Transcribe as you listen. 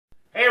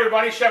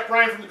everybody, Chef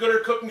Brian from the Gooder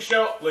Cooking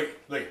Show. Look,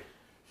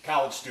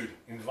 college student.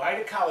 Invite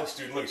a college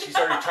student. Look, she's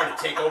already trying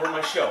to take over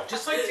my show.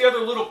 Just like the other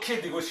little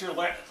kid that was here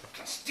last. I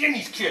can't stand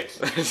these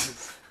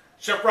kids.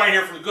 Chef Brian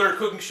here from the Gooder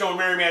Cooking Show and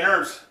Mari-Mann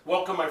Herbs.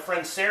 Welcome my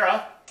friend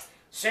Sarah.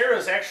 Sarah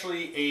is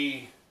actually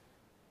a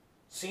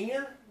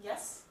senior?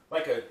 Yes.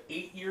 Like an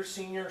 8-year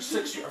senior?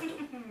 6-year?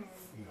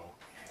 No.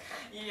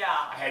 Yeah.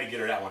 I had to get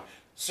her that one.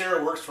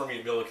 Sarah works for me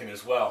at Millikin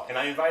as well. And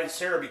I invited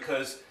Sarah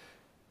because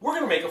we're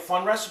going to make a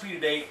fun recipe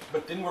today,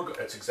 but then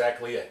that's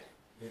exactly it.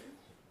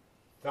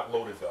 Not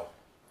loaded though.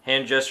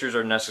 Hand gestures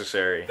are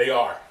necessary. They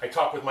are. I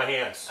talk with my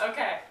hands.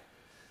 Okay.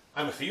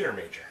 I'm a theater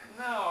major.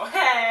 No.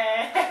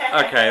 Hey.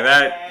 Okay,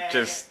 that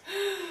just...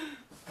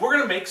 We're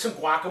going to make some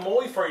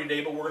guacamole for you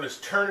today, but we're going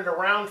to turn it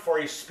around for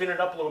you, spin it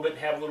up a little bit,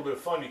 and have a little bit of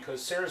fun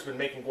because Sarah's been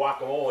making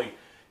guacamole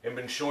and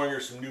been showing her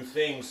some new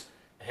things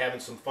and having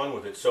some fun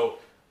with it. So,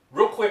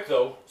 real quick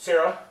though,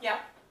 Sarah. Yeah.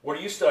 What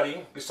are you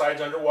studying besides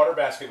underwater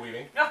basket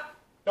weaving? No.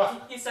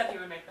 Oh. He said he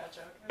would make that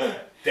joke.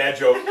 Dad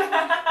joke.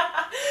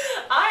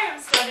 I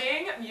am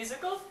studying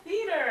musical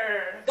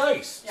theater.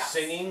 Nice. Yes.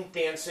 Singing,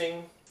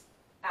 dancing,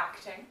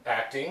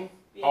 Acting.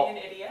 Being an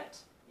idiot.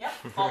 Yep,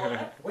 all of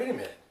it. Wait a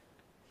minute.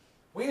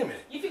 Wait a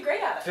minute. You'd be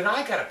great at it. Then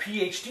I got a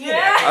PhD in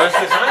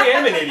acting because I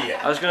am an idiot.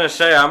 I was going to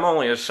say, I'm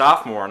only a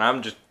sophomore and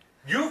I'm just...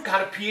 You've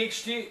got a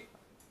PhD?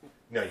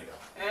 No, you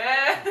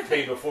don't.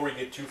 Hey, before we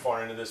get too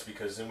far into this,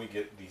 because then we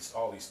get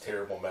all these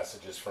terrible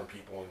messages from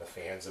people and the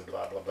fans and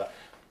blah, blah, blah.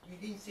 You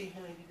didn't say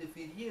hi to the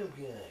video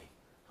guy.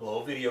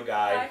 Hello, video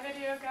guy. Hi,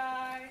 video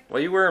guy. Why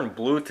are you wearing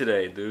blue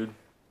today, dude?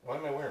 Why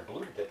am I wearing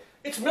blue today?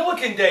 It's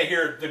Millikin Day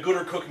here at the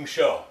Gooder Cooking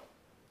Show.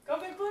 Go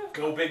Big Blue.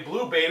 Go Big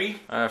Blue, baby.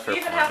 Fair We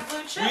even point. have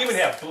blue chips. We even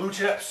have blue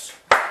chips.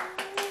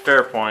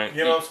 Fair point.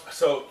 You know,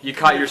 so you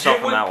caught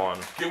yourself on that one.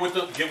 Get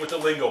with the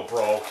lingo,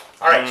 bro. All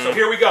right, so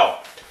here we go.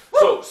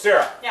 So,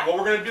 Sarah, what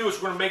we're going to do is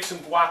we're going to make some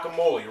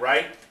guacamole,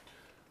 right?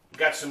 We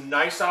got some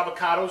nice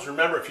avocados.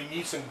 Remember, if you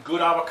need some good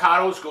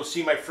avocados, go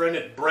see my friend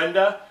at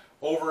Brenda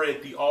over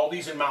at the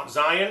Aldi's in Mount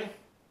Zion.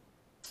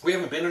 We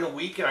haven't been in a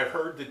week, and I've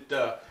heard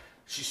that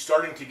she's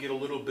starting to get a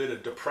little bit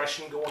of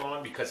depression going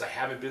on because I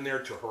haven't been there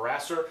to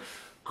harass her.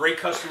 Great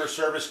customer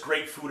service,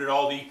 great food at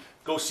Aldi.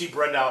 Go see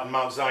Brenda out in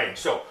Mount Zion.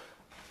 So,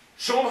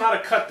 show them how to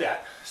cut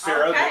that,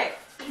 Sarah. Okay.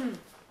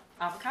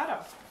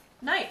 Avocado.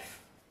 Knife.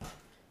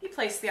 You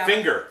place the avocado.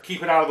 Finger.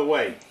 Keep it out of the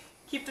way.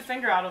 Keep the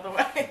finger out of the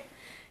way.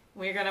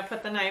 We're going to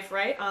put the knife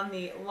right on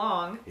the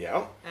long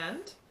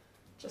end.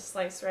 Just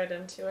slice right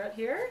into it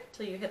here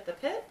till you hit the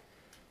pit.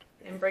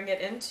 And bring it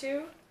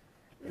into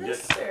the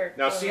circle.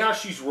 Now see how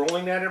she's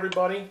rolling that,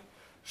 everybody?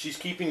 She's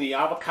keeping the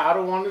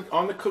avocado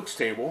on the cook's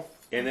table,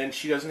 and then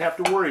she doesn't have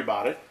to worry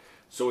about it.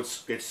 So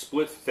it's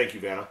split. Thank you,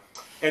 Vanna.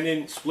 And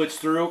then splits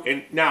through.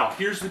 And now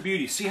here's the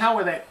beauty. See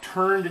how that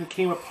turned and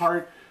came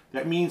apart?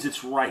 That means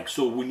it's ripe.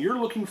 So when you're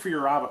looking for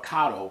your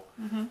avocado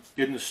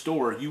in the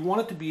store, you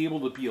want it to be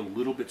able to be a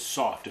little bit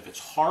soft. If it's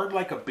hard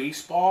like a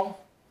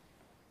baseball,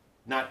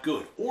 not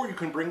good. Or you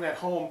can bring that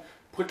home,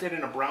 put that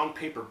in a brown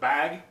paper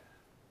bag,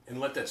 and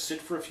let that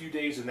sit for a few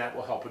days, and that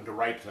will help them to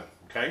ripen.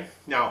 Okay?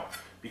 Now,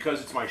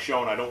 because it's my show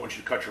and I don't want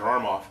you to cut your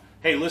arm off,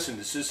 hey, listen,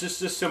 this is just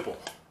this simple.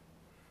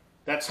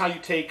 That's how you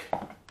take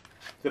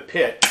the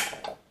pit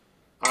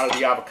out of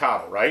the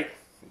avocado, right?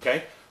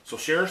 Okay? So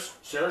Sarah,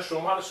 show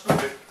them how to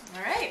scoop it.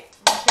 All right.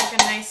 We'll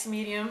take a nice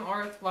medium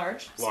or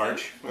large.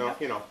 Large. Well,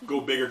 you know, go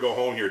big or go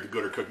home here at the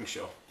Gooder Cooking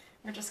Show.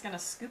 We're just going to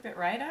scoop it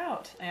right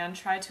out and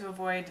try to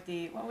avoid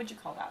the, what would you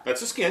call that? That's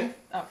the skin.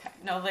 Okay.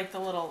 No, like the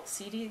little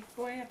seedy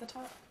boy at the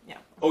top? Yeah.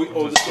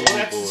 Oh,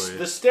 that's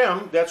the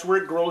stem. That's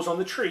where it grows on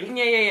the tree.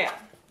 Yeah.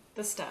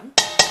 The stem.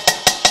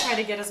 Try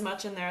to get as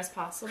much in there as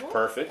possible.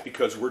 Perfect,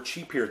 because we're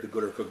cheap here at the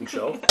Gooder Cooking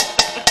Show.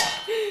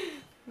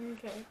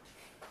 Okay.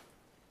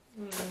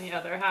 And then the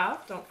other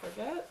half, don't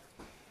forget.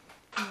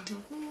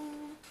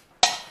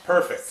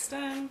 Perfect.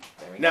 Stem.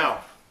 There we go.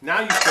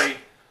 Now you say,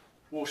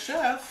 well,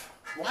 Chef,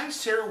 why is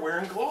Sarah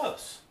wearing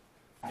gloves?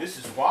 This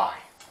is why.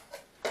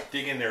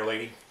 Dig in there,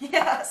 lady.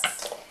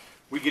 Yes.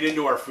 We get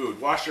into our food.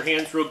 Wash your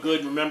hands real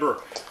good.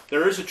 Remember,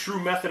 there is a true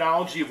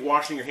methodology of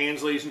washing your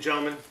hands, ladies and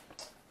gentlemen.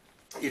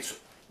 It's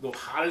the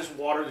hottest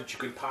water that you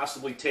could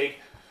possibly take.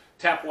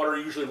 Tap water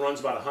usually runs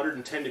about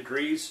 110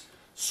 degrees.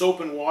 Soap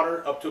and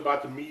water up to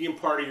about the medium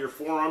part of your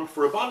forearm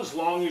for about as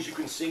long as you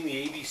can sing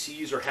the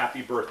ABCs or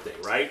Happy Birthday,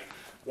 right?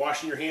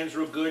 Washing your hands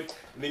real good,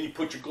 and then you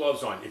put your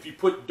gloves on. If you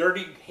put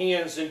dirty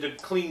hands into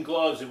clean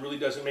gloves, it really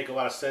doesn't make a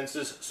lot of sense.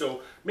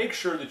 So make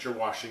sure that you're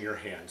washing your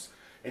hands.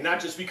 And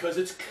not just because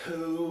it's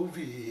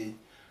COVID.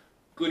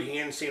 Good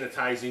hand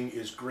sanitizing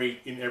is great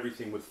in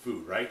everything with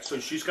food, right? So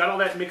she's got all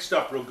that mixed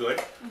up real good.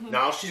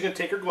 Now she's going to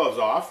take her gloves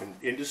off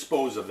and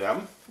dispose of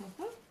them.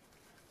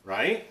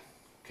 Right?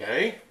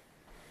 Okay.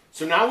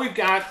 So now we've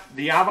got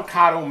the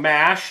avocado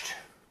mashed,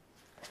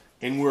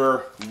 and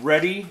we're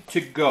ready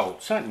to go.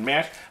 It's not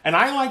mashed. And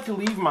I like to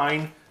leave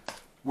mine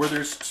where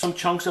there's some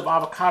chunks of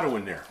avocado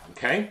in there,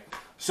 okay?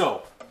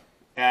 So,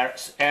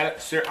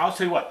 Sarah, I'll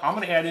tell you what, I'm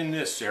going to add in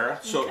this, Sarah.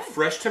 So,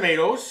 fresh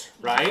tomatoes,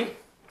 right?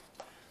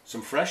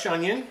 Some fresh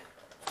onion.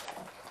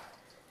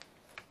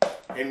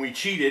 and we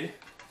cheated.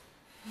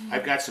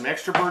 I've got some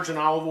extra virgin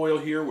olive oil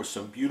here with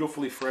some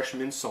beautifully fresh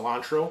minced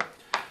cilantro.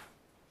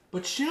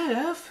 But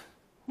Chef,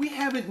 we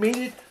haven't made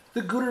it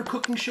the Gooder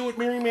cooking show at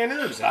Mari-Mann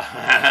Herbs.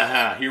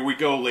 Here we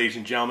go, ladies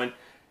and gentlemen.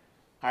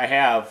 I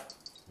have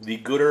the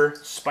Gooder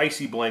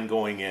spicy blend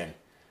going in.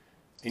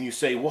 And you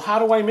say, well, how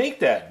do I make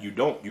that? You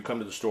don't. You come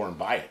to the store and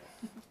buy it.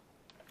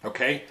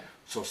 Okay?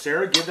 So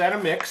Sarah, give that a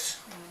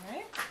mix. All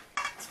right.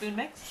 Spoon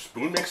mix.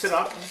 Spoon mix it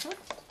up.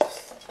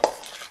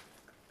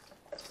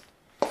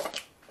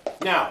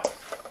 Now,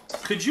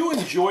 could you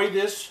enjoy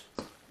this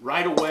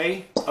right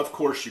away? Of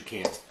course you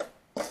can.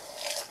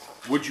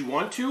 Would you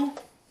want to?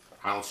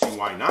 I don't see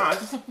why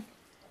not.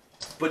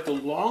 But the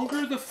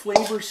longer the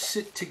flavors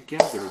sit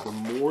together, the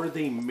more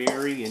they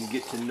marry and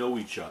get to know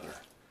each other.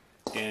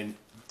 And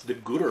the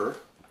gooder,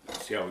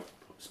 see how we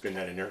spin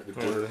that in there? The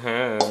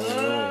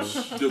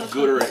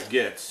gooder it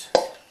gets.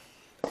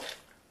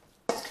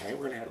 Okay,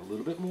 we're going to add a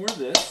little bit more of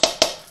this.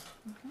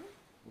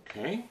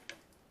 Okay.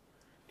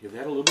 Give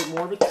that a little bit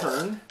more of a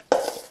turn.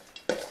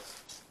 A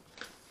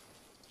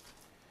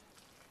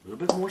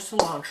little bit more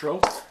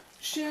cilantro.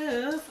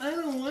 Chef, I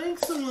don't like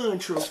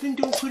cilantro. Then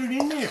don't put it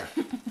in there.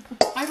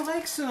 I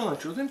like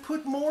cilantro. Then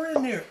put more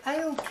in there. I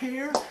don't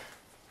care.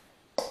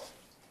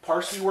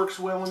 Parsley works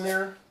well in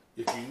there.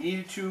 If you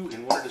needed to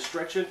and wanted to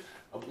stretch it,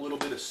 a little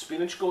bit of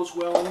spinach goes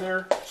well in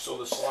there. So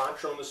the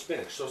cilantro and the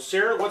spinach. So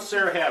Sarah, what's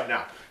Sarah have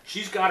now?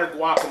 She's got her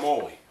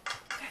guacamole.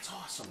 That's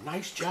awesome.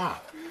 Nice job.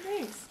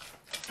 Thanks.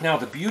 Now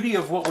the beauty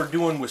of what we're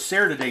doing with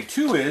Sarah today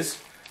too is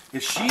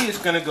she is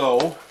going to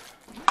go,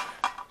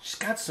 she's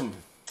got some,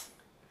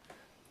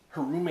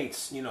 her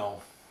roommates, you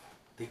know,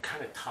 they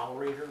kind of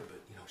tolerate her, but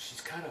you know,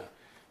 she's kind of,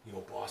 you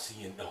know,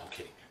 bossy and, no, I'm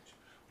kidding.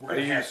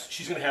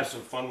 She's going to have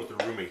some fun with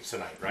her roommates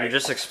tonight, right? You're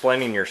just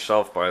explaining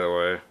yourself, by the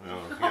way.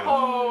 You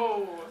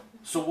know.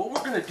 So what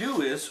we're going to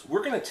do is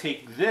we're going to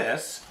take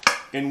this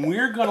and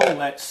we're going to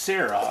let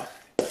Sarah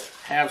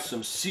have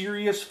some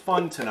serious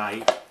fun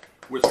tonight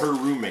with her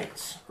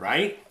roommates,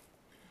 right?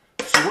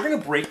 So we're going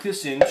to break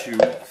this into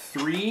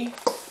 3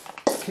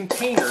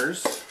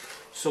 containers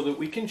so that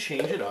we can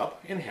change it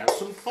up and have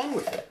some fun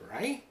with it,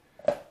 right?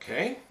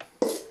 Okay.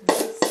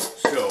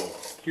 So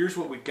here's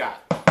what we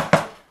got.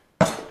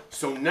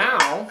 So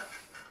now,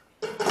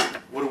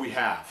 what do we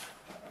have?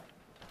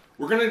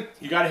 We're gonna,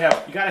 you gotta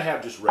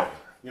have just regular.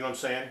 You know what I'm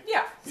saying?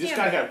 Yeah. You just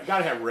gotta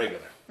have regular.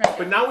 Right.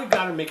 But now we've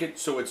got to make it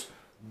so it's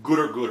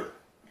gooder. Gooder.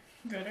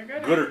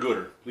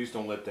 Gooder. Please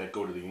don't let that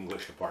go to the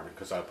English department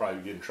because I'll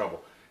probably get in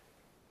trouble.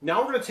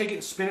 Now we're gonna take it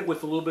and spin it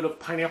with a little bit of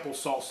pineapple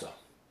salsa.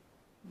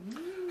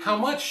 How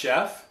much,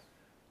 Chef?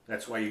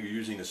 That's why you're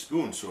using a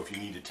spoon. So if you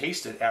need to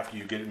taste it after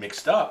you get it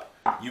mixed up,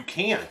 you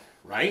can,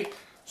 right?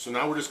 So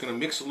now we're just gonna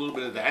mix a little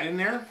bit of that in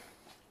there.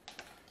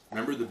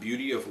 Remember the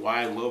beauty of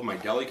why I love my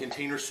deli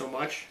containers so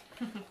much?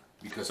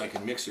 Because I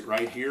can mix it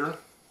right here.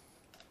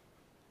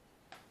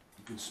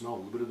 You can smell a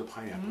little bit of the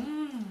pineapple.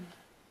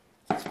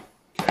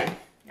 Okay?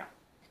 Yeah.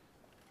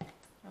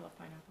 I love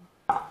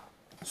pineapple.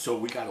 So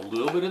we got a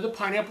little bit of the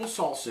pineapple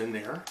salsa in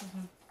there,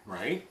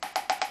 right?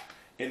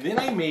 And then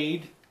I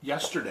made,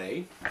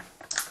 yesterday,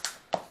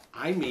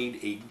 I made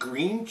a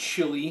green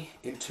chili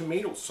and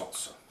tomato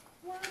salsa.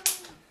 Wow.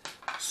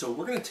 So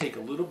we're going to take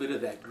a little bit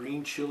of that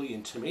green chili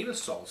and tomato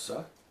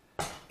salsa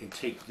and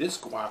take this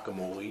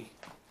guacamole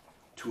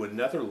to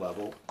another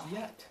level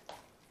yet.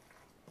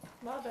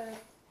 Love it.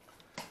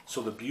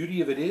 So the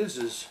beauty of it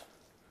is,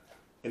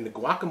 and the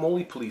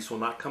guacamole police will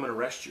not come and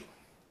arrest you.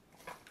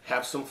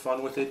 Have some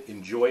fun with it,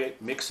 enjoy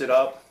it, mix it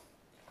up.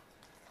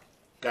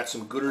 Got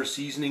some gooder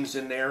seasonings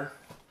in there.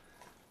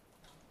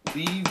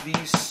 Leave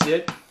these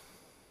sit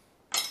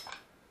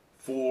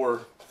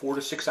for 4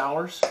 to 6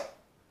 hours.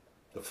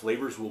 The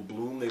flavors will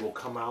bloom, they will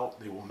come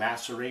out, they will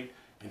macerate,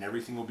 and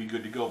everything will be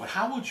good to go. But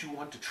how would you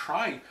want to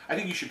try? I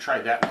think you should try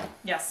that one.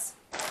 Yes.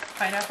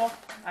 Pineapple?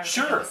 I was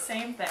Sure. the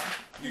same thing.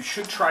 You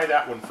should try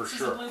that one for This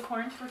sure. is a blue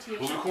corn tortilla.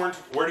 Blue corn,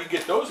 where do you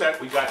get those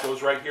at? We got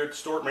those right here at the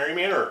store at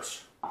Mari-Mann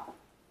Herbs.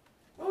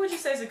 What would you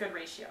say is a good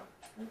ratio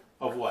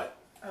Of what?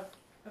 of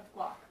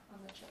guac on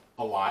the chip?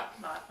 A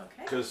lot. Not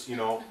okay. Because, you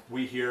know,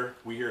 we here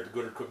at the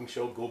Gooder Cooking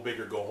Show, go big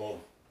or go home.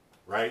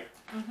 Right?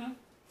 Mm-hmm.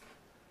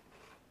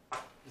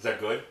 Is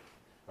that good?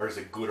 Or is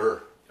it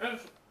gooder?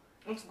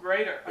 It's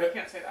greater. I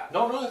can't say that.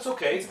 No, that's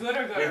okay. It's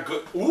gooder. Yeah,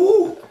 good.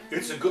 Ooh!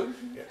 It's a good...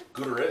 Yeah,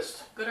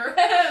 gooderist.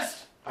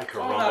 Gooderist. I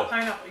can Oh, rumble. that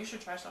pineapple. You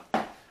should try some.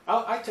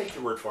 I take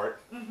your word for it.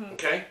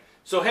 Okay?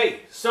 So,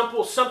 hey,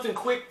 simple, something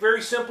quick,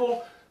 very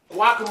simple.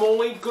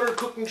 Guacamole, Gooder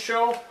Cooking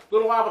Show,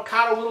 little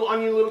avocado, little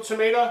onion, little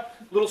tomato,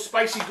 little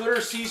spicy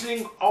gooder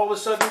seasoning. All of a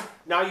sudden,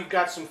 now you've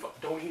got some fun.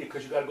 Don't eat it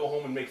because you got to go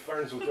home and make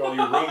friends with all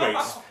your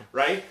roommates,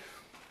 right?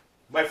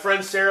 My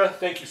friend Sarah,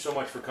 thank you so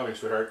much for coming,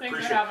 sweetheart. Thanks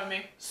Appreciate for having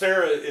me.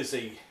 Sarah is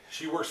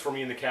she works for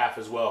me in the CAF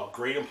as well.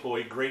 Great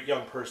employee, great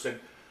young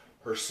person.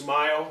 Her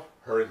smile,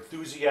 her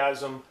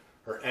enthusiasm,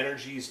 her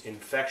energy is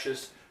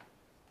infectious.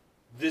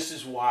 This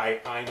is why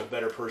I'm a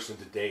better person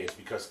today, is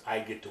because I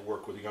get to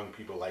work with young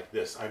people like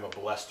this. I'm a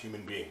blessed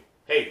human being.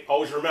 Hey,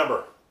 always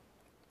remember,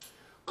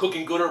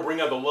 cooking gooder,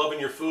 bring out the love in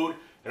your food,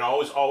 And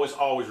always, always,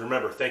 always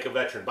remember, thank a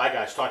veteran. Bye,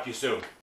 guys. Talk to you soon.